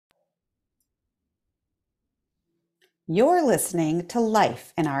You're listening to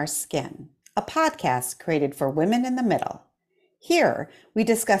Life in Our Skin, a podcast created for women in the middle. Here, we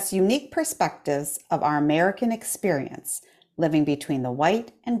discuss unique perspectives of our American experience living between the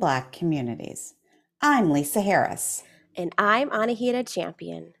white and Black communities. I'm Lisa Harris. And I'm Anahita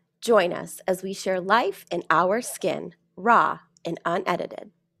Champion. Join us as we share life in our skin, raw and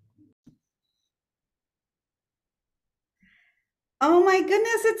unedited. Oh my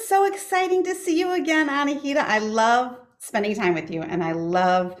goodness, it's so exciting to see you again, Anahita. I love spending time with you and I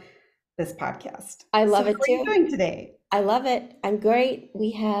love this podcast. I love So it how are you too. doing today? I love it. I'm great.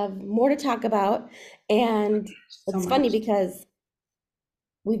 We have more to talk about. And So it's funny much. because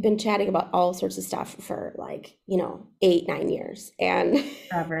we've been chatting about all sorts of stuff for 8, 9 years. And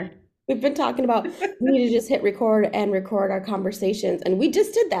Forever. we've been talking about we need to just hit record and record our conversations. And we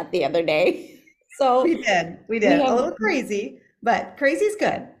just did that the other day. So We did. We we did. A have, little crazy, but crazy's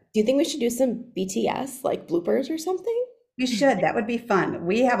good. do you think we should do some BTS like bloopers or something? We should. That would be fun.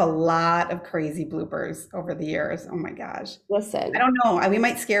 We have a lot of crazy bloopers over the years. Oh my gosh. I Listen, don't know. We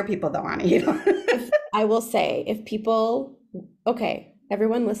might scare people though, Ani. if I will say, if people, okay,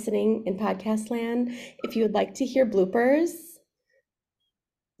 everyone listening in podcast land, if you would like to hear bloopers,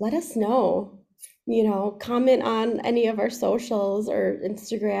 let us know. Comment on any of our socials or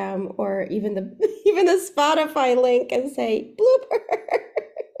Instagram or even the even the Spotify link and say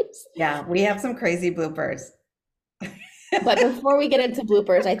bloopers. Yeah, we have some crazy bloopers. But before we get into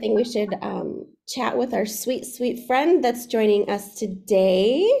bloopers, I think we should chat with our sweet, sweet friend that's joining us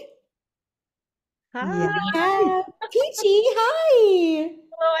today. Yeah. Hi. We have Peachy. Hi.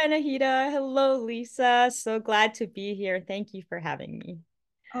 Hello, Anahita. Hello, Lisa. So glad to be here. Thank you for having me.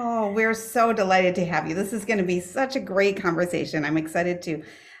 Oh, we're so delighted to have you. This is going to be such a great conversation. I'm excited to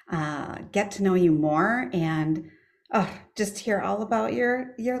get to know you more and just hear all about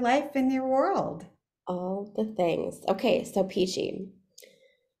your life and your world. All the things. Okay, so Peachy,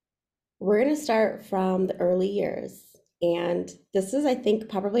 we're going to start from the early years. And this is, I think,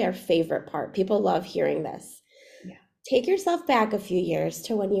 probably our favorite part. People love hearing this. Yeah. Take yourself back a few years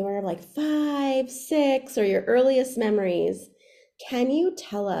to when you were like 5, 6, or your earliest memories. Can you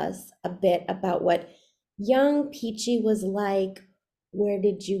tell us a bit about what young Peachy was like? Where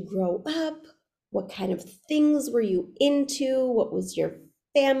did you grow up? What kind of things were you into? What was your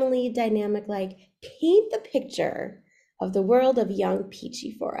family dynamic like? Paint the picture of the world of young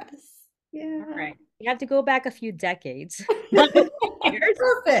Peachy for us. Yeah. All right. You have to go back a few decades. Not years.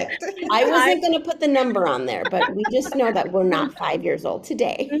 Perfect. I wasn't going to put the number on there, but we just know that we're not 5 years old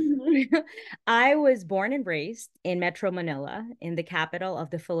today. I was born and raised in Metro Manila, in the capital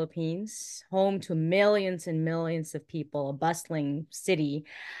of the Philippines, home to millions and millions of people, a bustling city.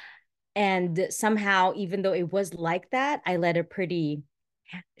 And somehow, even though it was like that, I led a pretty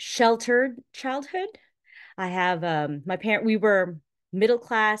sheltered childhood. I have we were middle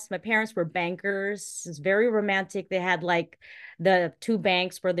class. My parents were bankers. It's very romantic. They had like the two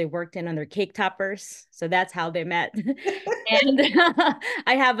banks where they worked in on their cake toppers. So that's how they met. And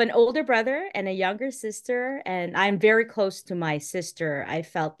I have an older brother and a younger sister, and I'm very close to my sister. I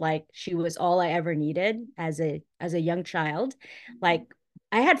felt like she was all I ever needed as a young child. Like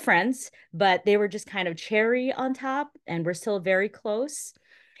I had friends, but they were just kind of cherry on top, and we're still very close.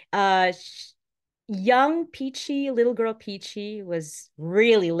 Uh, Young Peachy, little girl Peachy was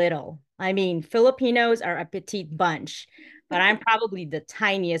really little. I mean, Filipinos are a petite bunch, but I'm probably the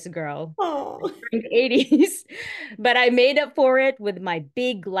tiniest girl Oh, during the 80s. But I made up for it with my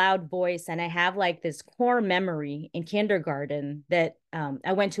big, loud voice. And I have like this core memory in kindergarten that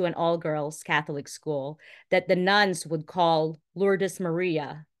I went to an all girls Catholic school that the nuns would call Lourdes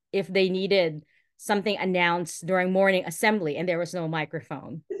Maria if they needed something announced during morning assembly and there was no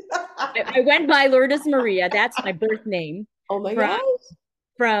microphone. I went by Lourdes Maria. That's my birth name oh my from gosh.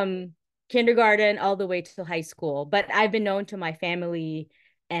 from kindergarten all the way to high school. But I've been known to my family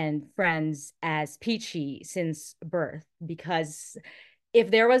and friends as Peachy since birth because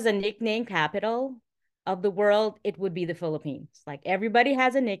if there was a nickname capital of the world, it would be the Philippines. Like everybody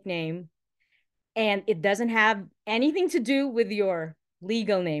has a nickname and it doesn't have anything to do with your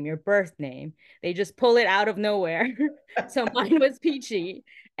legal name, your birth name. They just pull it out of nowhere. So mine was Peachy,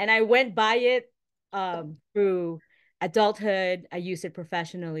 and I went by it through adulthood. I use it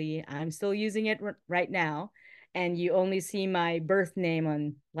professionally. I'm still using it right now, and you only see my birth name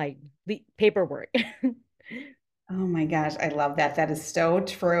on like the paperwork. Oh my gosh, I love that. That is so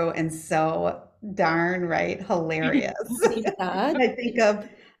true and so darn right. Hilarious. Lisa, I think of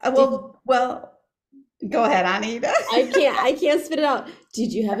did go ahead, Anita. I can't spit it out.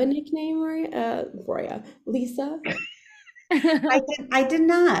 Did you have a nickname, Roya? Lisa? I did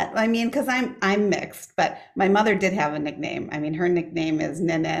not. I mean, because I'm mixed, but my mother did have a nickname. I mean, her nickname is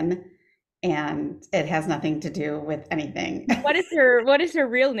Ninin, and it has nothing to do with anything. What is her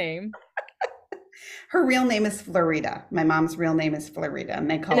real name? Her real name is Florida. My mom's real name is Florida, and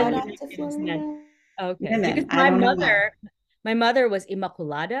they And call then her Shout your out to nickname is Nan. Florida. Okay, because Ninin. I my don't know why. mother was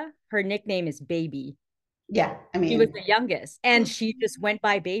Immaculada. Her nickname is Baby. Yeah, I She was mean, the youngest, and she just went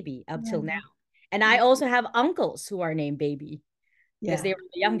by Baby up till now. yeah, And I also have uncles who are named Baby because yeah. they were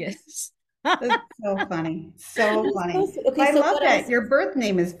the youngest. That's so funny. So That's so funny. sweet. Okay, I so love what that. else? Your birth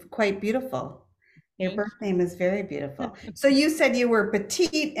name is quite beautiful. Your Thank birth name is very you. beautiful. So you said you were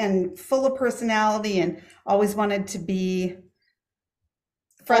petite and full of personality and always wanted to be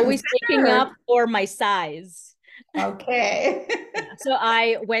front and Always making center. up for my size. Okay. Yeah. So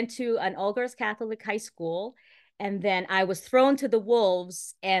I went to an all girls Catholic high school, and then I was thrown to the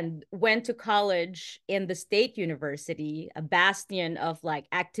wolves and went to college in the state university, a bastion of like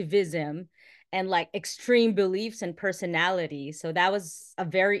activism and like extreme beliefs and personality. So that was a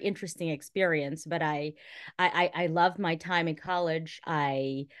very interesting experience. But I loved my time in college.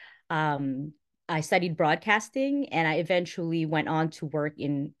 Um I studied broadcasting, and I eventually went on to work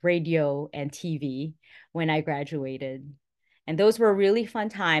in radio and TV when I graduated. And those were really fun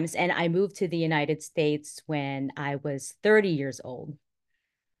times. And I moved to the United States when I was 30 years old.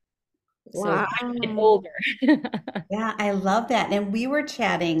 So quite a bit Wow. older. Yeah, I love that. And we were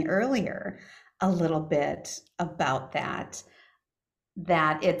chatting earlier a little bit about that,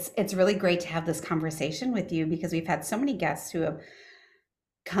 that it's really great to have this conversation with you because we've had so many guests who have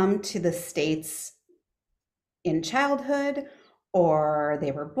come to the States in childhood or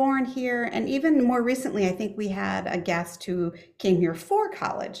they were born here. And even more recently, I think we had a guest who came here for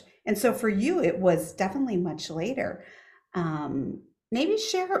college. And so for you, it was definitely much later. Maybe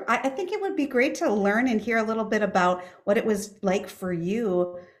share, I think it would be great to learn and hear a little bit about what it was like for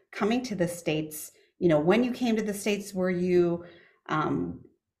you coming to the States. You know, when you came to the States, were you um,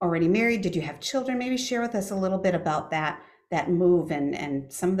 already married? Did you have children? Maybe share with us a little bit about that move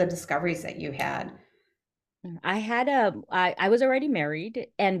and some of the discoveries that you had. I was already married,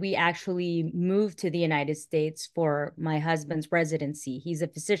 and we actually moved to the United States for my husband's residency. He's a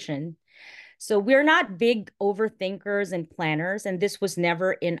physician. So we're not big overthinkers and planners, and this was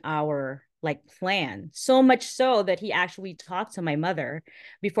never in our like plan. So much so that he actually talked to my mother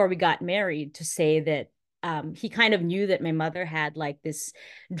before we got married to say that he kind of knew that my mother had like this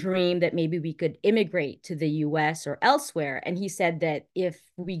dream that maybe we could immigrate to the US or elsewhere. And he said that if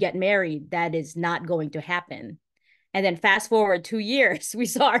we get married, that is not going to happen. And then fast forward 2 years, we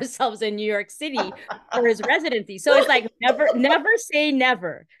saw ourselves in New York City for his residency. So it's like never say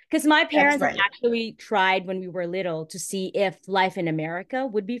never. Because my That's parents had right. actually tried when we were little to see if life in America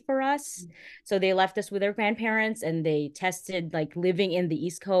would be for us. So they left us with our grandparents and they tested like living in the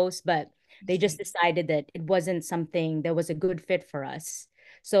East Coast, but they just decided that it wasn't something that was a good fit for us.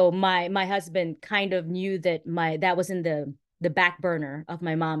 So my husband kind of knew that my that was in the back burner of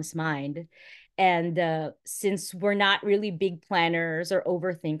my mom's mind. And since we're not really big planners or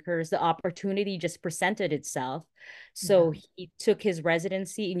overthinkers, the opportunity just presented itself. Yeah. So he took his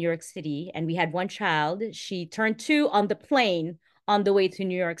residency in New York City, and we had one child. She turned two on the plane on the way to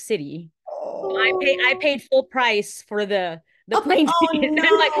New York City. I Oh, paid full price for the plane oh ticket.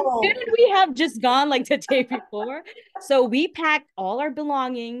 I'm like, no. couldn't we have just gone like the day before? So we packed all our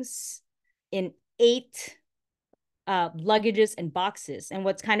belongings in 8 luggages and boxes. And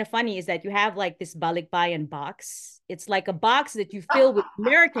what's kind of funny is that you have like this balikbayan box. It's like a box that you fill with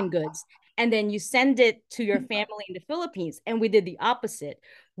American goods, and then you send it to your family in the Philippines. And we did the opposite.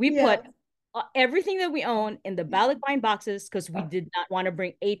 We put Yeah. everything that we own in the balikbayan boxes because we did not want to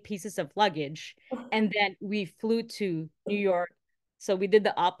bring 8 pieces of luggage. And then we flew to New York. So we did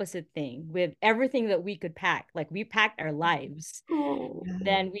the opposite thing with everything that we could pack. Like we packed our lives. Oh.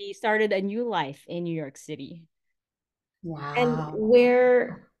 Then we started a new life in New York City. And Wow.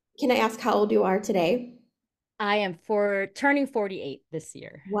 where, can I ask how old you are today? I am for turning 48 this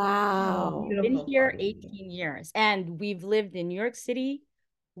year. Oh, Wow. Been beautiful here 40. 18 years, and we've lived in New York City,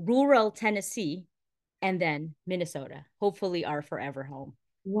 rural Tennessee, and then Minnesota. Hopefully our forever home.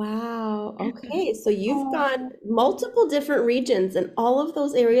 Wow. Okay. So you've got Oh, multiple different regions, and all of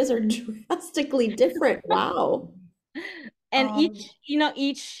those areas are drastically different. Wow. And um,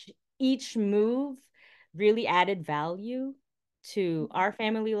 each move really added value to our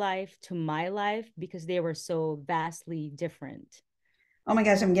family life, to my life, because they were so vastly different. oh my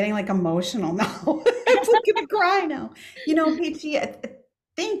gosh, I'm getting like emotional now. I'm like gonna cry now. You know, Peachy,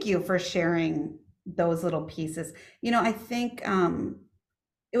 thank you for sharing those little pieces. You know, I think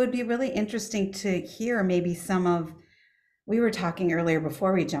it would be really interesting to hear maybe some of we were talking earlier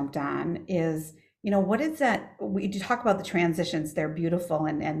before we jumped on is, what is that? We do talk about the transitions. They're beautiful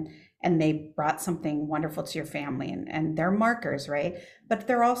and they brought something wonderful to your family and they're markers, right? But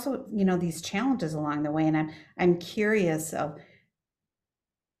they're also, these challenges along the way. And I'm curious of,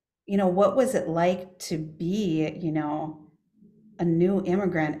 what was it like to be, a new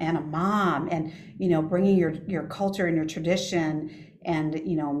immigrant and a mom and bringing your culture and your tradition and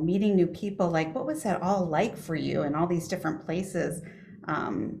meeting new people, like what was that all like for you in all these different places,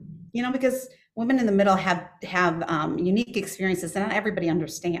 um, because women in the middle have unique experiences that not everybody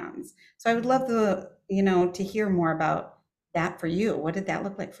understands, so I would love to hear more about that for you. What did that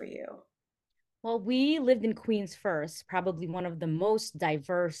look like for you? Well, we lived in Queens first, probably one of the most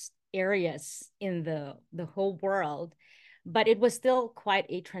diverse areas in the whole world, but it was still quite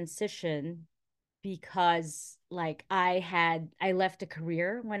a transition because like I left a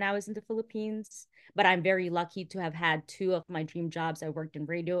career when I was in the Philippines, but I'm very lucky to have had two of my dream jobs. I worked in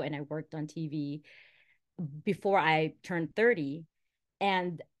radio and I worked on TV before I turned 30.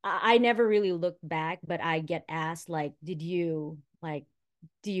 And I never really looked back, but I get asked like, did you like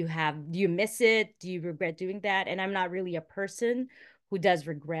do you miss it? Do you regret doing that? And I'm not really a person who does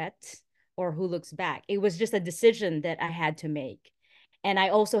regret or who looks back. It was just a decision that I had to make. And I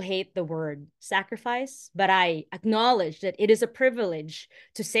also hate the word sacrifice, but I acknowledge that it is a privilege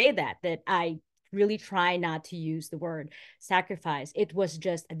to say that I really try not to use the word sacrifice. It was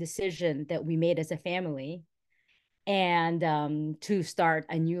just a decision that we made as a family and to start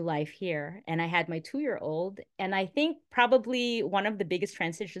a new life here. And I had my 2 year old. And I think probably one of the biggest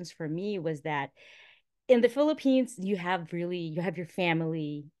transitions for me was that in the Philippines, you have your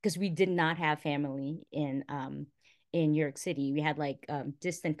family because we did not have family in New York City. We had like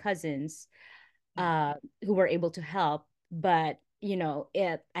distant cousins Yeah. who were able to help. But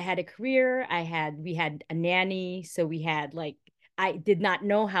I had a career. We had a nanny, so we had like I did not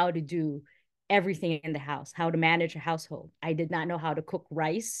know how to do everything in the house, how to manage a household. I did not know how to cook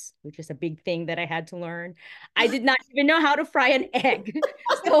rice, which is a big thing that I had to learn. I did not even know how to fry an egg.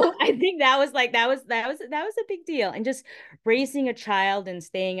 So I think that was a big deal. And just raising a child and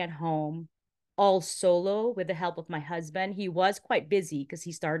staying at home all solo with the help of my husband. He was quite busy because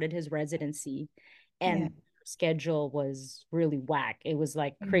he started his residency Yeah. and schedule was really whack. It was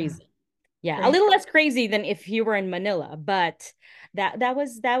like Yeah. crazy. Yeah, a Right. little less crazy than if you were in Manila, but that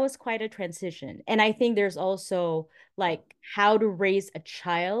was quite a transition. And I think there's also like how to raise a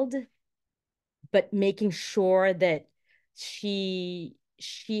child but making sure that she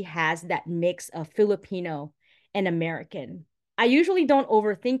has that mix of Filipino and American. I usually don't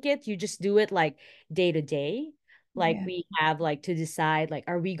overthink it. You just do it like day to day. Like Yeah. we have like to decide like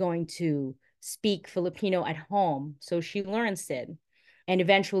are we going to speak Filipino at home so she learns it. And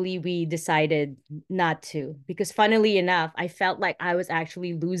eventually we decided not to because funnily enough, I felt like I was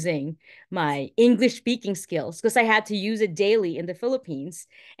actually losing my English speaking skills because I had to use it daily in the Philippines.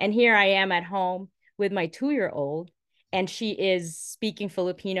 And here I am at home with my 2 year old, and she is speaking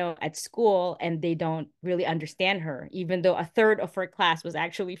Filipino at school, and they don't really understand her, even though a third of her class was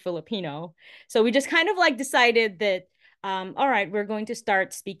actually Filipino. So we just kind of like decided that, all right, we're going to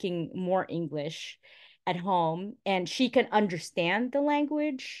start speaking more English at home, and she can understand the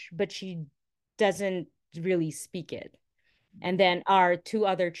language, but she doesn't really speak it. And then our two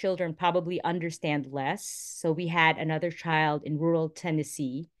other children probably understand less. So we had another child in rural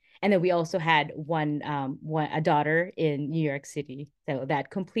Tennessee. And then we also had a daughter in New York City. So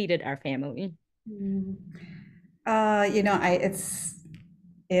that completed our family. Mm. I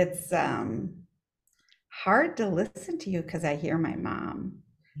it's hard to listen to you because I hear my mom.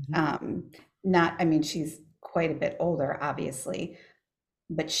 Mhm. Um, not, I mean, she's quite a bit older, obviously,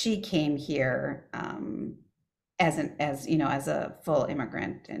 but she came here as a full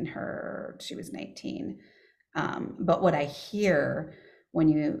immigrant in she was 19. But what I hear when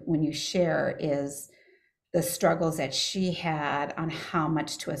you share is the struggles that she had on how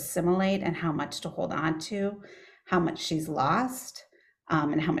much to assimilate and how much to hold on to, how much she's lost,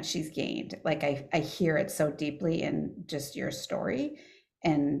 and how much she's gained. Like I hear it so deeply in just your story.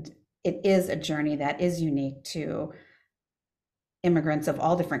 And it is a journey that is unique to immigrants of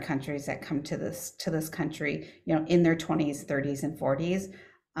all different countries that come to this country, in their 20s, 30s, and 40s,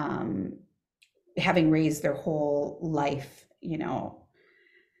 um, having raised their whole life,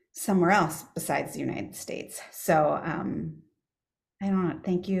 somewhere else besides the United States. So I don't know.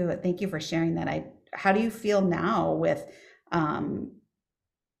 Thank you for sharing that. How do you feel now with? Um,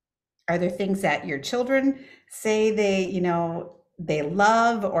 are there things that your children say they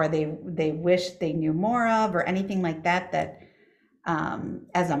love or they wish they knew more of or anything like that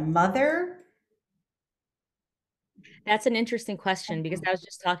as a mother? That's an interesting question because I was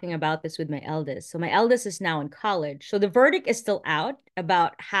just talking about this with my eldest. So my eldest is now in college. So the verdict is still out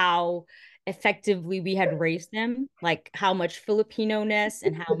about how effectively we had raised them, like how much Filipino-ness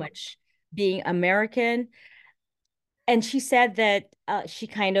and how much being American. And she said that she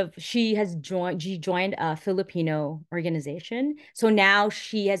joined a Filipino organization. So now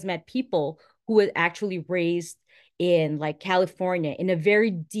she has met people who were actually raised in like California in a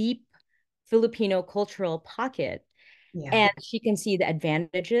very deep Filipino cultural pocket, Yeah. and she can see the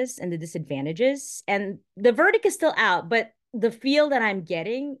advantages and the disadvantages. And the verdict is still out, but the feel that I'm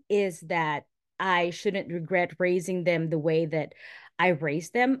getting is that I shouldn't regret raising them the way that I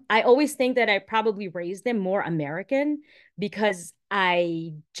raised them. I always think that I probably raised them more American because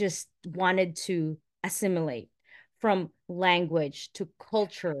I just wanted to assimilate from language to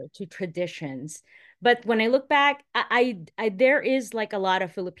culture to traditions. But when I look back, there is like a lot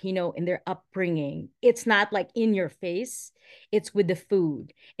of Filipino in their upbringing. It's not like in your face. It's with the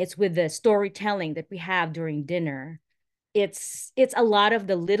food. It's with the storytelling that we have during dinner. It's a lot of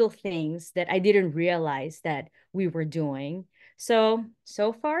the little things that I didn't realize that we were doing. So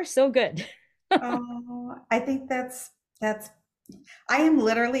so far so good. Oh, I think that's I am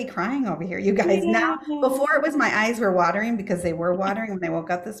literally crying over here, you guys. Now, Yeah. before it was my eyes were watering because they were watering when I woke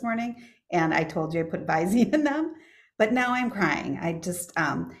up this morning, and I told you I put Visine in them, but now I'm crying. I just,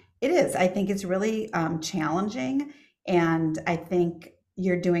 it is. I think it's really challenging, and I think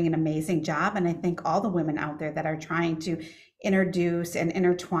you're doing an amazing job. And I think all the women out there that are trying to introduce and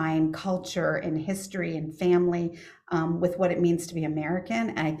intertwine culture and history and family with what it means to be American.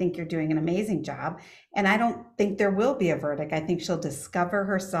 And I think you're doing an amazing job. And I don't think there will be a verdict. I think she'll discover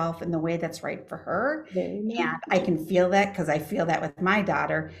herself in the way that's right for her. Very And much. I can feel that because I feel that with my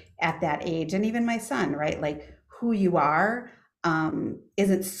daughter at that age and even my son, right? Like who you are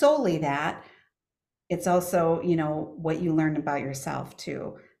isn't solely that. It's also, what you learn about yourself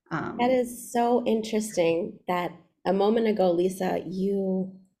too. That Um, is so interesting that a moment ago, Lisa,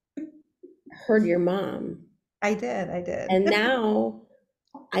 you heard your mom. I did, I did. And now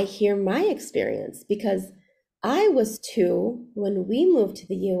I hear my experience because I was 2 when we moved to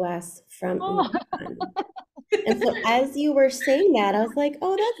the US from Oh, Iran. And so as you were saying that, I was like,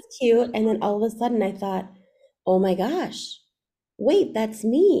 oh, that's cute. And then all of a sudden I thought, oh my gosh, wait, that's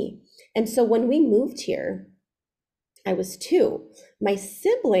me. And so when we moved here, I was 2. My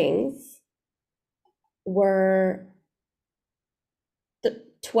siblings were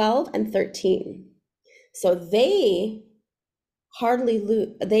 12 and 13. So they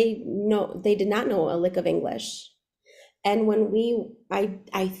did not know a lick of English. And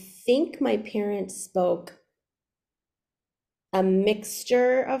I think my parents spoke a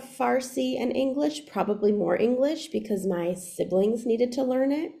mixture of Farsi and English, probably more English because my siblings needed to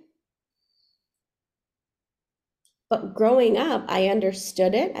learn it. But growing up, I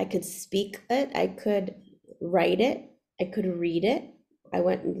understood it. I could speak it. I could write it. I could read it. I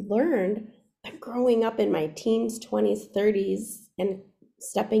went and learned. But growing up in my teens, 20s, 30s, and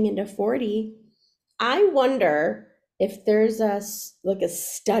stepping into 40, I wonder if there's like a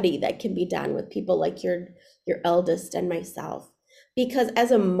study that can be done with people like your eldest and myself. Because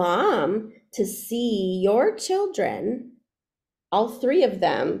as a mom, to see your children, all 3 of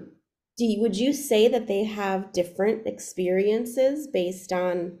them, would you say that they have different experiences based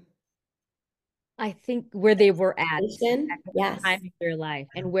on I think where they were at education? what Yes. time of their life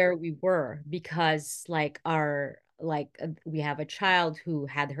and where we were, because we have a child who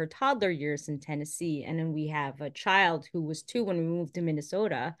had her toddler years in Tennessee, and then we have a child who was 2 when we moved to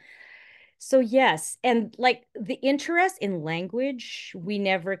Minnesota. So yes, and like the interest in language, we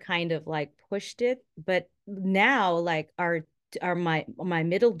never kind of like pushed it, but now like our my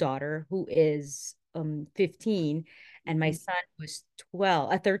middle daughter who is 15, and my son who's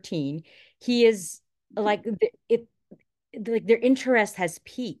 13, he is like like their interest has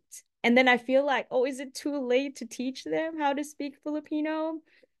peaked. And then I feel like, oh, is it too late to teach them how to speak Filipino?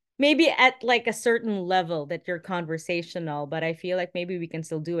 Maybe at like a certain level that you're conversational, but I feel like maybe we can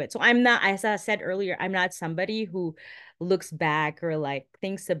still do it. So I'm not, as I said earlier, I'm not somebody who looks back or like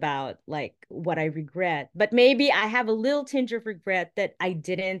thinks about like what I regret, but maybe I have a little tinge of regret that I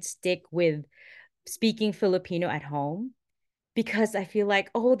didn't stick with speaking Filipino at home, because I feel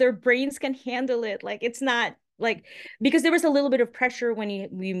like, oh, their brains can handle it. Like it's not like, because there was a little bit of pressure when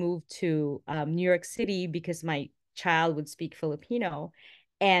we moved to New York City because my child would speak Filipino,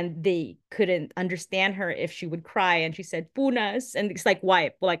 and they couldn't understand her if she would cry and she said punas, and it's like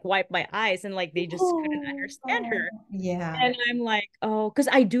wipe my eyes, and like they just couldn't Oh, understand her. Yeah. And I'm like, oh, because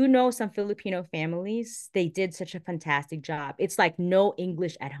I do know some Filipino families, they did such a fantastic job. It's like no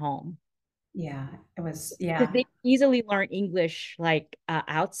English at home. Yeah, it was, because yeah, they easily learn English like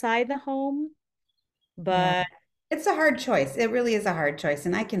outside the home. yeah. But It's a hard choice. It really is a hard choice,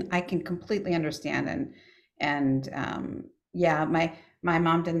 and I can completely understand. And yeah, my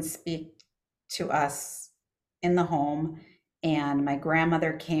mom didn't speak to us in the home, and my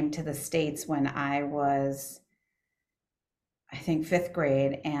grandmother came to the States when I was, I think, fifth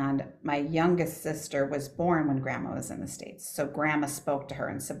grade, and my youngest sister was born when grandma was in the States. So grandma spoke to her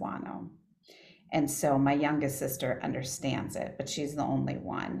in Cebuano. And so my youngest sister understands it, but she's the only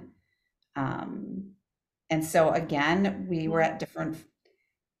one. Um, and so again, we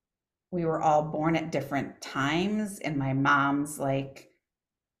were all born at different times. And my mom's like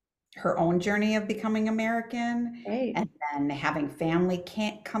her own journey of becoming American. Right. And then having family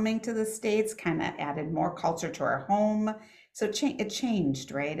can't coming to the States kind of added more culture to our home. So it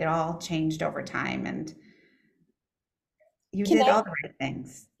changed, right? It all changed over time. And you Can did I all the right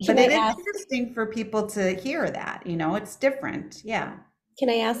things. can But I it is ask interesting for people to hear that, it's different. Yeah. can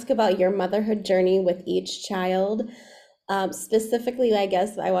I ask about your motherhood journey with each child? Specifically, I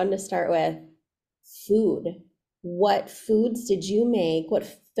guess I wanted to start with food. What foods did you make? What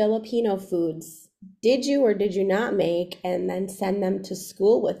Filipino foods did you or did you not make and then send them to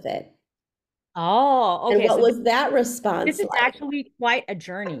school with it? oh, And okay. what So was that this response is like? actually quite a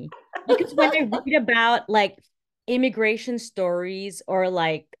journey because when I read about like immigration stories or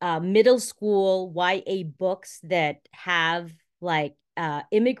like middle school YA books that have like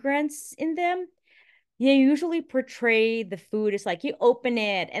immigrants in them, they usually portray the food as like you open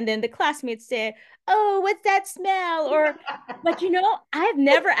it and then the classmates say, "Oh, what's that smell?" Or, but I've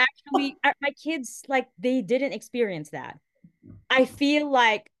never actually, my kids, like, they didn't experience that. I feel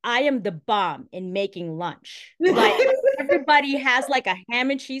like I am the bomb in making lunch. Like everybody has like a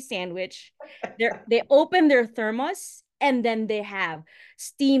ham and cheese sandwich. They open their thermos and then they have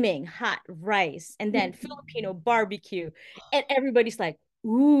steaming hot rice and then Filipino barbecue. And everybody's like,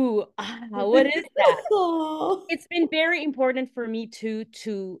 ooh, what is that? Oh, It's been very important for me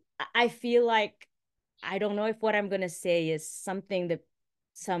to I feel like I don't know if what I'm going to say is something that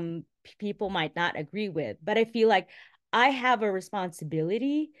some people might not agree with, but I feel like I have a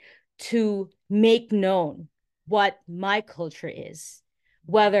responsibility to make known what my culture is,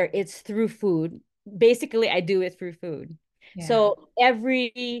 whether it's through food. Basically, I do it through food. Yeah. So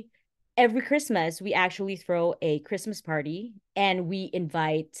every Christmas, we actually throw a Christmas party and we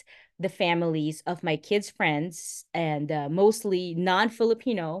invite the families of my kids' friends and mostly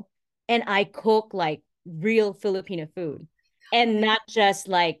non-Filipino, and I cook like real Filipino food and not just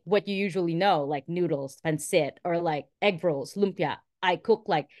like what you usually know, like noodles, pancit, or like egg rolls, lumpia. I cook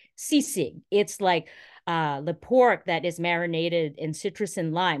like sisig. It's like the pork that is marinated in citrus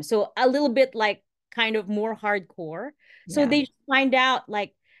and lime. So a little bit like kind of more hardcore. So Yeah. they find out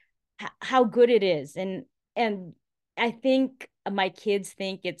like how good it is. And I think my kids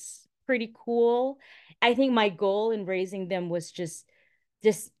think it's pretty cool. I think my goal in raising them was just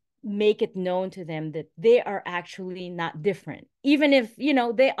make it known to them that they are actually not different, even if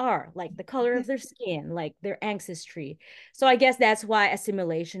they are, like the color of their skin, like their ancestry. So I guess that's why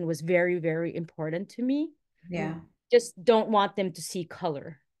assimilation was very, very important to me. Yeah. Just don't want them to see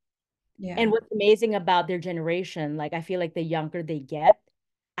color. And Yeah. what's amazing about their generation, like I feel like the younger they get,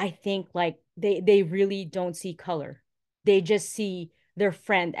 I think like they really don't see color. They just see their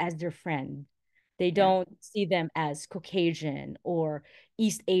friend as their friend. They Yeah. don't see them as Caucasian or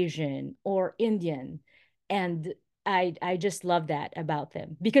East Asian or Indian. And I just love that about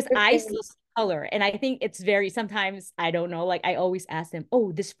them because you're I very still see color. And I think it's very sometimes I don't know, like I always ask them,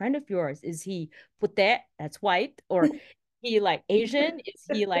 "Oh, this friend of yours, is he puti? That's white, or he like Asian? Is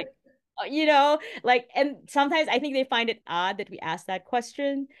he like like, and sometimes I think they find it odd that we ask that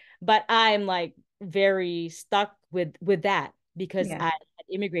question, but I'm like very stuck with that because Yeah. I had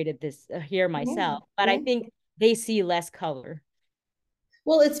immigrated this here yeah, myself. But I yeah. think they see less color.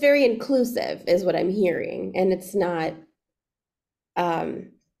 Well, it's very inclusive, is what I'm hearing, and it's not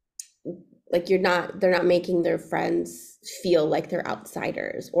um like they're not making their friends feel like they're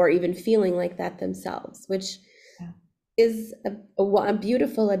outsiders or even feeling like that themselves, which Yeah. is a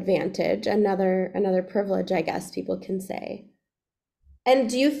beautiful advantage, another privilege, I guess people can say. And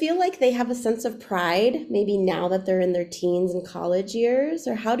do you feel like they have a sense of pride, maybe now that they're in their teens and college years,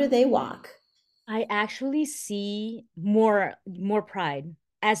 or how do they walk? I actually see more pride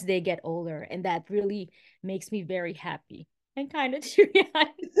as they get older, and that really makes me very happy and kind of teary-eyed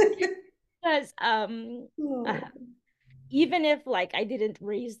because uh, Oh, even if like I didn't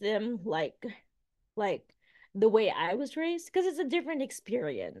raise them like the way I was raised, because it's a different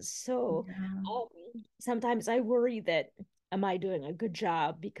experience. So Yeah. sometimes I worry that am I doing a good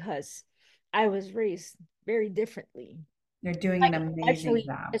job because I was raised very differently. You're doing an Like amazing especially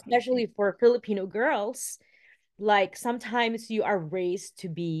job, especially Peachy. for Filipino girls, like sometimes you are raised to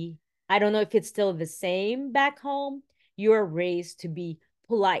be, I don't know if it's still the same back home, you're raised to be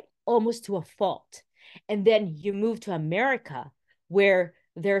polite almost to a fault. And then you move to America where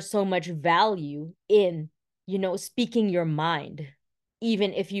there's so much value in, speaking your mind,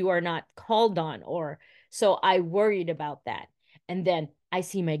 even if you are not called on or so I worried about that. And then I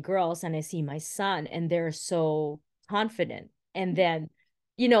see my girls and I see my son and they're so confident. And then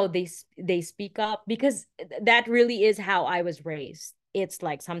they speak up because that really is how I was raised. It's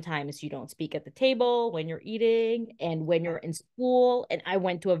like sometimes you don't speak at the table when you're eating and when you're in school, and I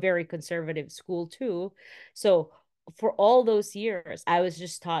went to a very conservative school too. So for all those years I was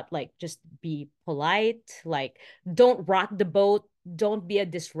just taught like just be polite, like don't rock the boat, don't be a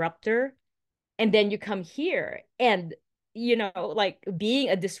disruptor. And then you come here and like being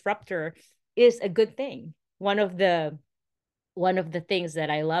a disruptor is a good thing. One of the things that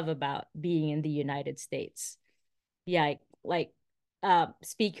I love about being in the United States. Yeah, like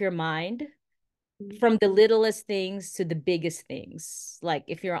speak your mind from the littlest things to the biggest things. Like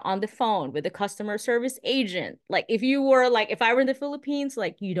if you're on the phone with a customer service agent, like if I were in the Philippines,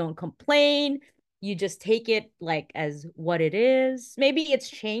 like you don't complain, you just take it like as what it is. Maybe it's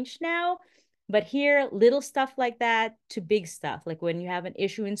changed now, but here, little stuff like that to big stuff, like when you have an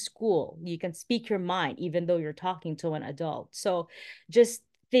issue in school, you can speak your mind even though you're talking to an adult. So just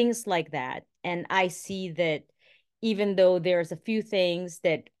things like that. And I see that even though there's a few things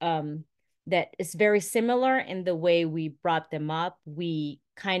that is very similar in the way we brought them up, we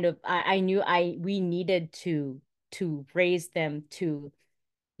kind of I knew I we needed to raise them to,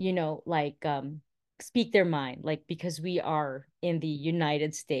 like speak their mind, like because we are in the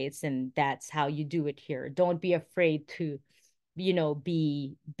United States and that's how you do it here. Don't be afraid to,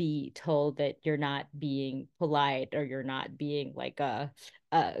 be told that you're not being polite or you're not being like a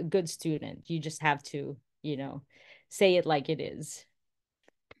good student. You just have to, say it like it is.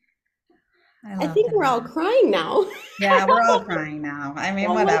 I I love think we're all that. crying now. Yeah, we're all crying now. I mean,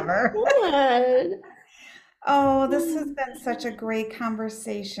 Oh my whatever. God. Oh, this has been such a great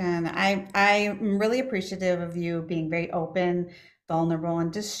conversation. I'm really appreciative of you being very open, vulnerable,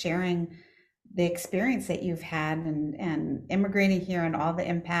 and just sharing the experience that you've had and immigrating here and all the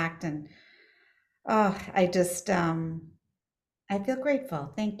impact. And oh, I feel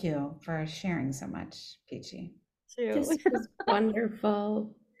grateful. Thank you for sharing so much, Peachy. Too. This was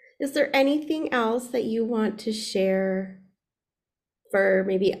wonderful. Is there anything else that you want to share for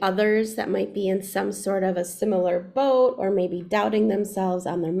maybe others that might be in some sort of a similar boat or maybe doubting themselves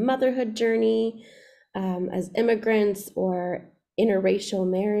on their motherhood journey as immigrants or interracial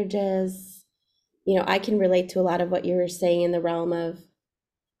marriages? I can relate to a lot of what you were saying in the realm of,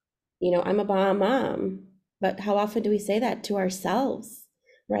 I'm a mom, but how often do we say that to ourselves,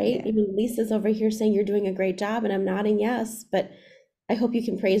 right? Yeah, Even Lisa's over here saying you're doing a great job, and I'm nodding yes, but I hope you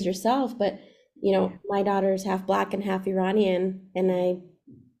can praise yourself. But, yeah. my daughter's half black and half Iranian, and I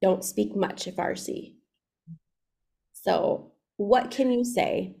don't speak much Farsi. So, what can you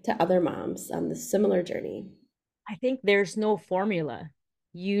say to other moms on this similar journey? I think there's no formula.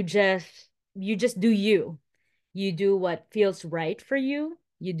 You just do you. You do what feels right for you.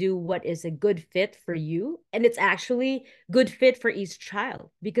 You do what is a good fit for you. And it's actually good fit for each child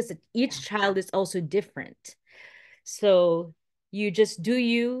because each child is also different. So you just do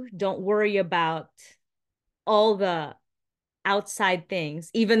you, don't worry about all the outside things,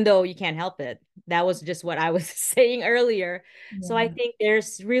 even though you can't help it. That was just what I was saying earlier. So I Yeah. think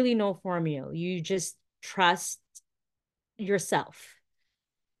there's really no formula. You just trust yourself.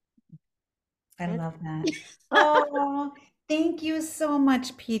 I That's love that. Oh, thank you so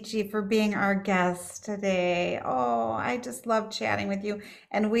much, Peachy, for being our guest today. Oh, I just love chatting with you.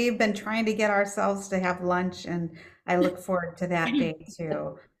 And we've been trying to get ourselves to have lunch, and I look forward to that day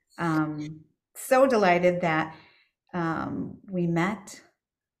too. Um, so delighted that we met.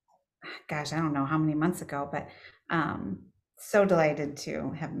 Gosh, I don't know how many months ago, but so delighted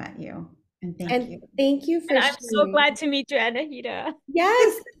to have met you. And thank And you. thank you and for I'm so sharing. glad to meet you, Anahita.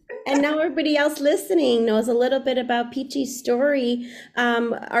 Yes. And now everybody else listening knows a little bit about Peachy's story.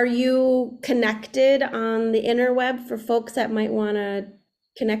 Are you connected on the interweb for folks that might want to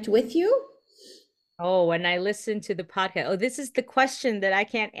connect with you? Oh, when I listen to the podcast, oh, this is the question that I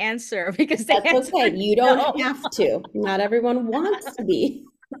can't answer because the That's answer okay. is You don't no. have to. Not everyone wants to be.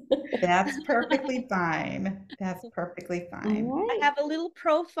 That's perfectly fine. That's perfectly All fine. I right. have a little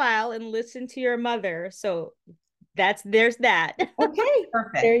profile and listen to your mother. So there's that. Okay. There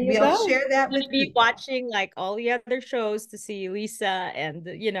Perfect. you We'll go. share that Gonna with be people. watching like all the other shows to see Lisa and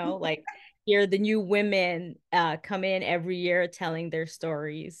like hear the new women come in every year telling their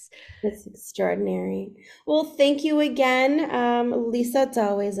stories. It's extraordinary. Well, thank you again, Lisa. It's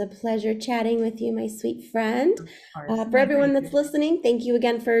always a pleasure chatting with you, my sweet friend. Of course, For my everyone that's pleasure. listening, thank you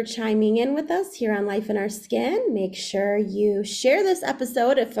again for chiming in with us here on Life in Our Skin. Make sure you share this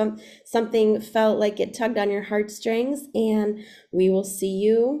episode if something felt like it tugged on your heartstrings, and we will see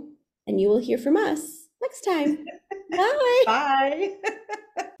you and you will hear from us next time. Bye. Bye.